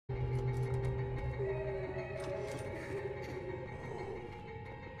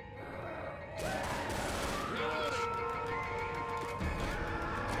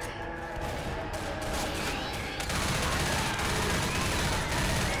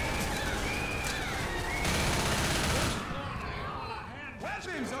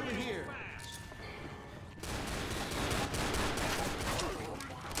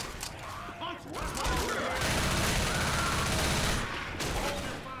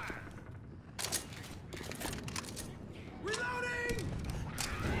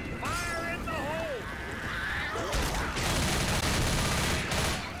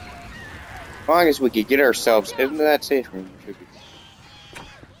long as we could get ourselves into that safe room, we should be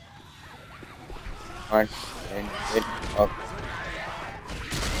fine. And up.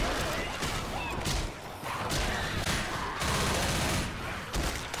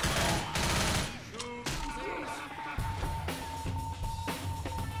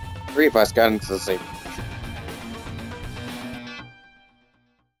 Three of us got into the safe room.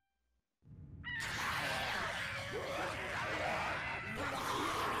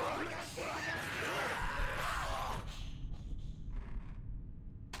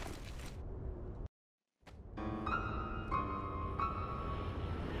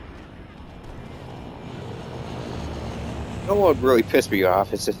 You know what would really piss me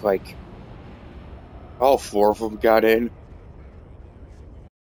off is if, like, all four of them got in.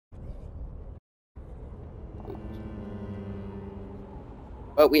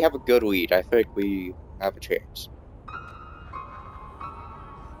 But we have a good lead. I think we have a chance.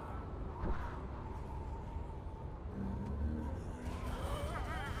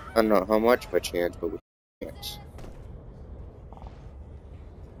 I don't know how much of a chance, but we have a chance.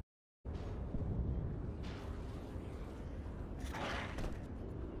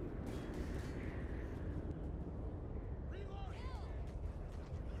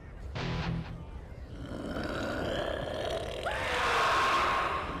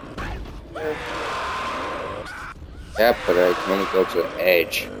 Yeah, but I can only go to the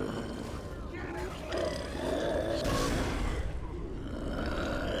edge.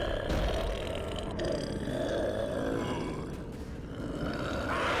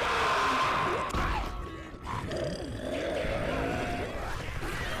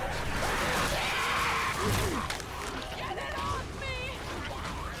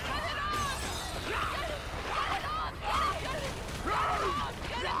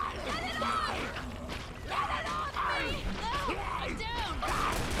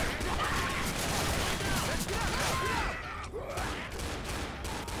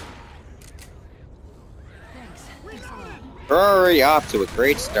 We're already off to a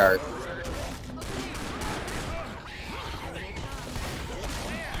great start.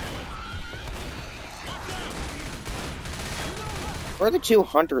 Where are the two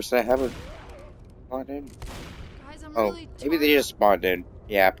hunters that haven't spawned in? Guys, I'm Oh, really maybe they just spawned in.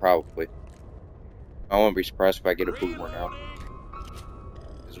 Yeah, probably. I won't be surprised if I get a boomer now.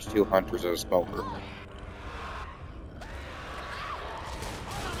 There's two hunters and a smoker.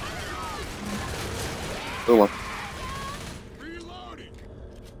 Boomer.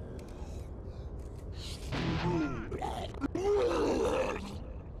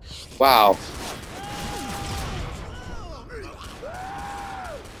 Wow.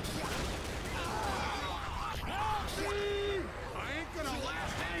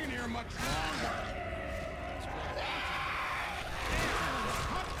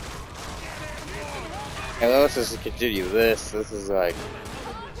 Hey, let's just continue this. This is like.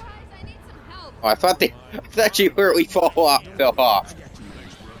 Oh, I thought you heard we fell off.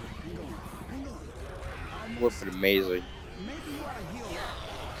 Whooping amazing.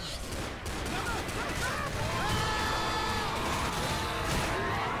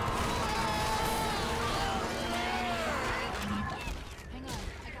 Hang on,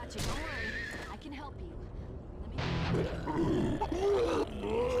 I got you. Don't worry. I can help you.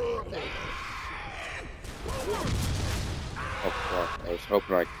 Oh fuck, I was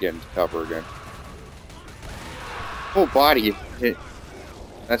hoping I could get into cover again. Full body hit.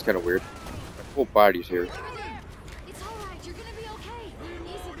 That's kind of weird. My full body's here. It's alright, you're gonna be okay.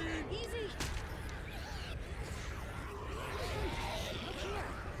 Easy, easy. Look here.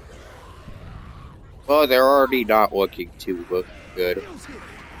 Well, they're already not looking too good.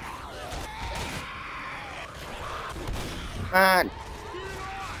 Come on.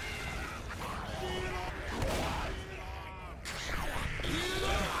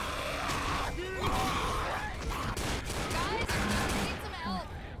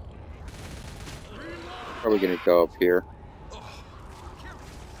 Probably gonna go up here.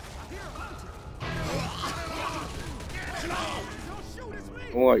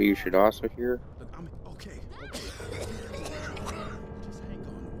 What, you should also hear?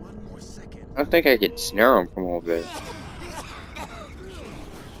 I don't think I could snare him from over there.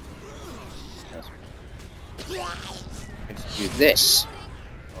 Let's do this.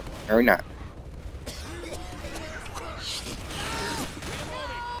 Or not.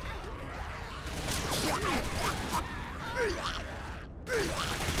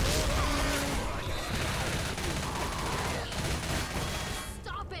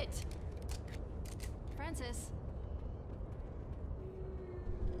 Stop it! Francis.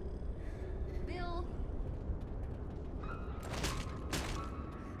 Bill.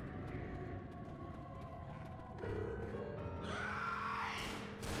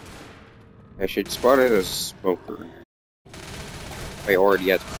 I should spot it as a smoker. I already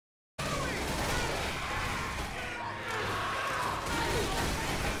had.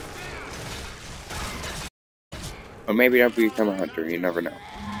 Or maybe I'll become a hunter, you never know.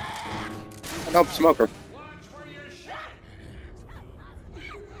 Nope, smoker.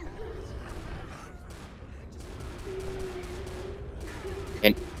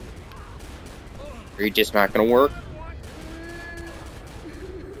 And are you just not gonna work?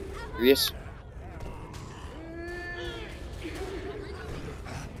 Serious?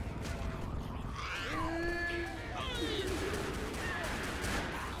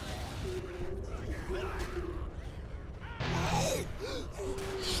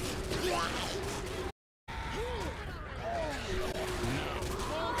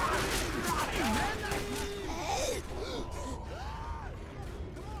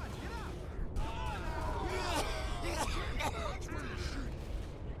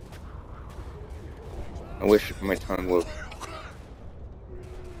 I wish my tongue would.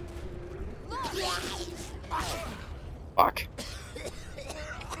 Fuck.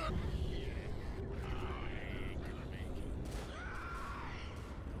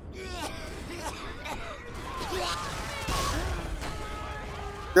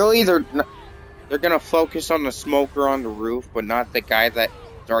 Really, they're gonna focus on the smoker on the roof, but not the guy that's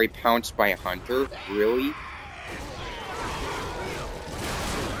already pounced by a hunter? Really?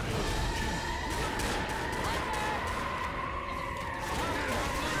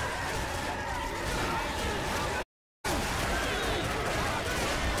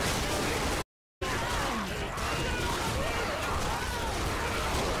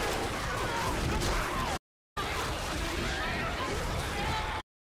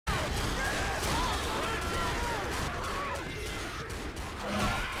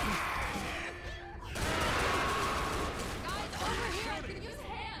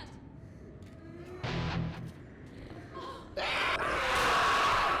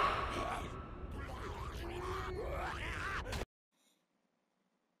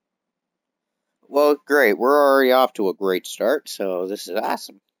 Well, great. We're already off to a great start, so this is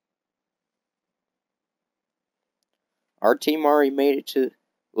awesome. Our team already made it to,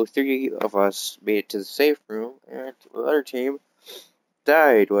 well, 3 of us made it to the safe room, and the other team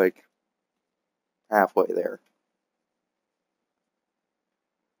died, like, halfway there.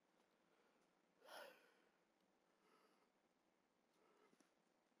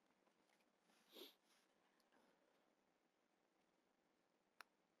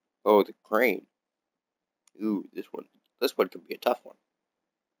 Oh, the crane. Ooh, this one could be a tough one.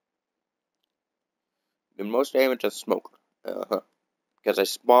 The most damage as a smoker. Because I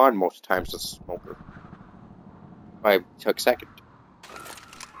spawned most times as a smoker. I took second.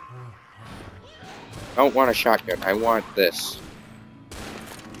 I don't want a shotgun, I want this.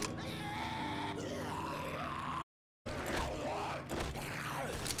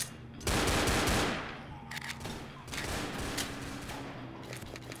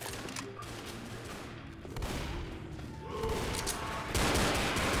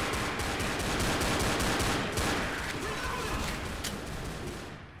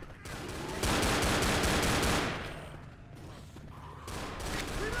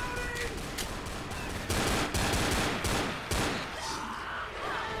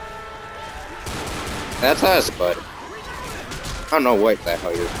 That's us, bud. I don't know what the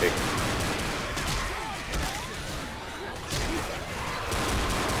hell you're thinking.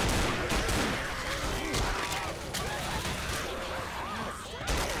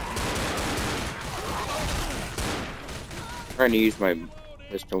 I'm trying to use my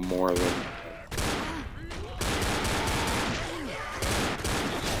pistol more than...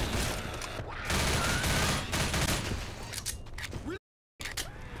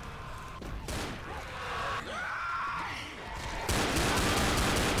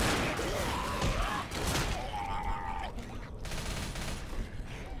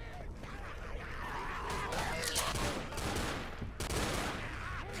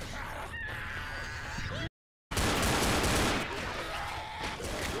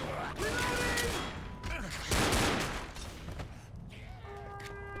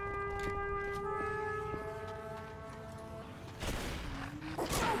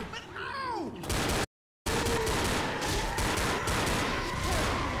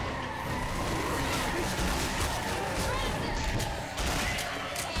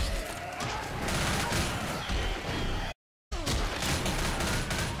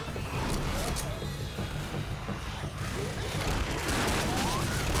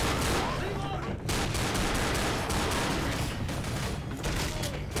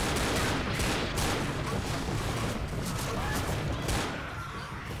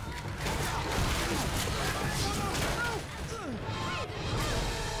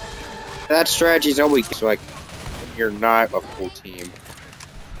 That strategy's always like when you're not a full team.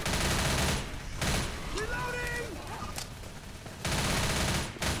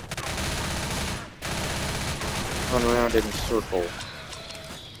 Run around in a circle.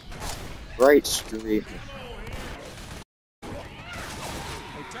 Right street.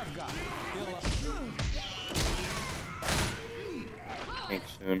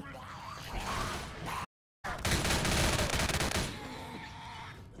 Thanks soon.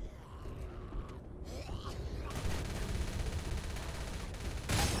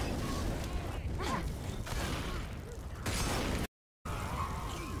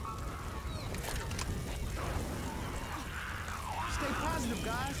 Stay positive,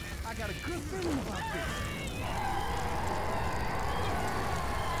 guys. I got a good feeling about this.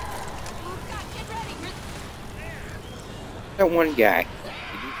 Oh God, get ready. That one guy. He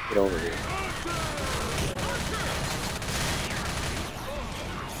needs to get over here.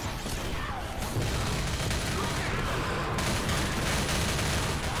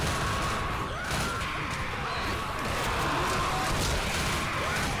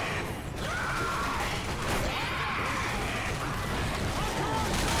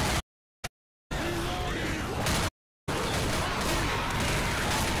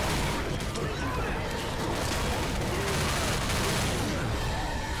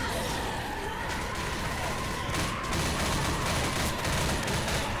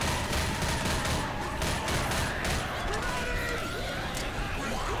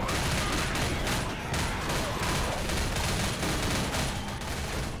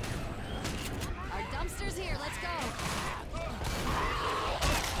 Our dumpster's here. Let's go.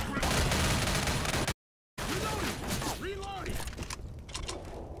 Reloading!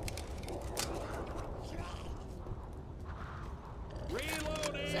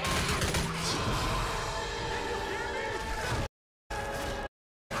 Reloading!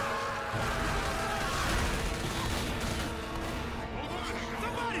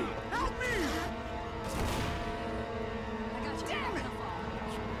 Somebody, help me! I got you. Damn it!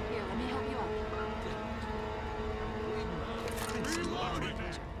 Here, let me help you up. Reloading!